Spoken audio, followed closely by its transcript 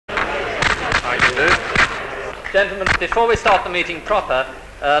Gentlemen, before we start the meeting proper,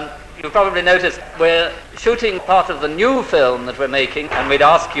 you've probably noticed we're shooting part of the new film that we're making, and we'd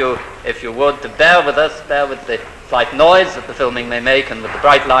ask you, if you would, to bear with us, bear with the slight noise that the filming may make and with the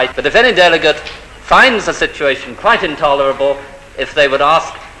bright light. But if any delegate finds the situation quite intolerable, if they would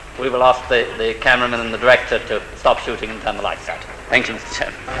ask, we will ask the cameraman and the director to stop shooting and turn the lights out. Thank you, Mr.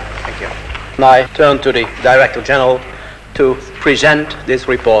 Chairman. Thank you. I turn to the Director General to present this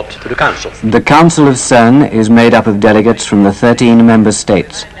report to the Council. The Council of CERN is made up of delegates from the 13 member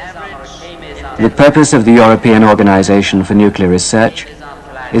states. The purpose of the European Organization for Nuclear Research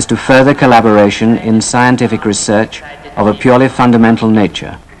is to further collaboration in scientific research of a purely fundamental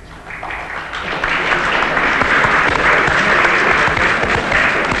nature.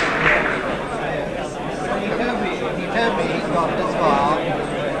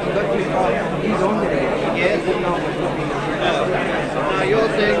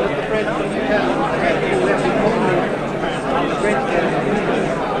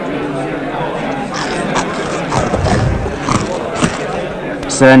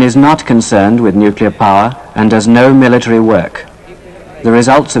 CERN is not concerned with nuclear power and does no military work. The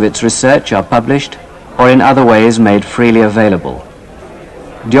results of its research are published or in other ways made freely available.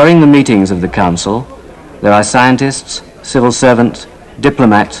 During the meetings of the Council, there are scientists, civil servants,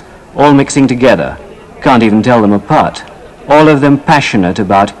 diplomats, all mixing together, can't even tell them apart, all of them passionate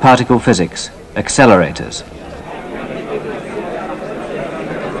about particle physics, accelerators.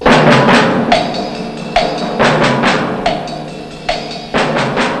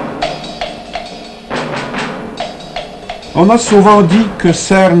 On a souvent dit que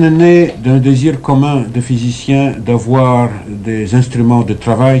CERN naît d'un désir commun de physiciens d'avoir des instruments de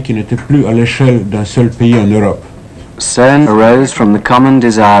travail qui n'étaient plus à l'échelle d'un seul pays en Europe. CERN arose from the common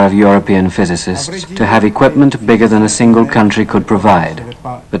desire of European physicists to have equipment bigger than a single country could provide.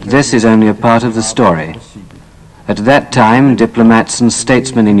 But this is only a part of the story. At that time, diplomats and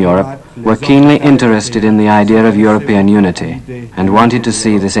statesmen in Europe were keenly interested in the idea of European unity and wanted to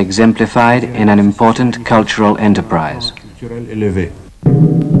see this exemplified in an important cultural enterprise.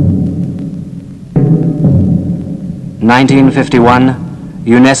 1951,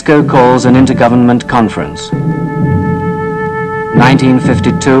 UNESCO calls an intergovernmental conference.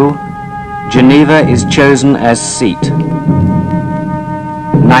 1952, Geneva is chosen as seat.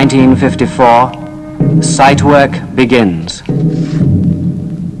 1954, site work begins.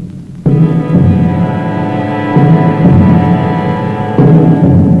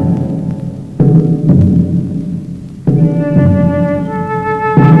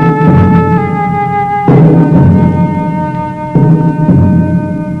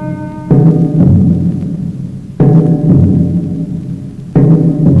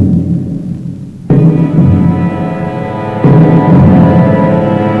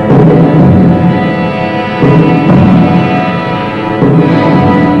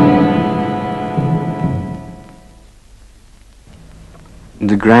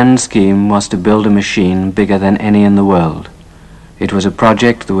 The grand scheme was to build a machine bigger than any in the world. It was a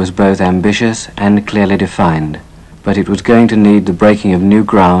project that was both ambitious and clearly defined, but it was going to need the breaking of new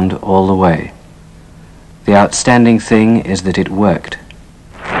ground all the way. The outstanding thing is that it worked.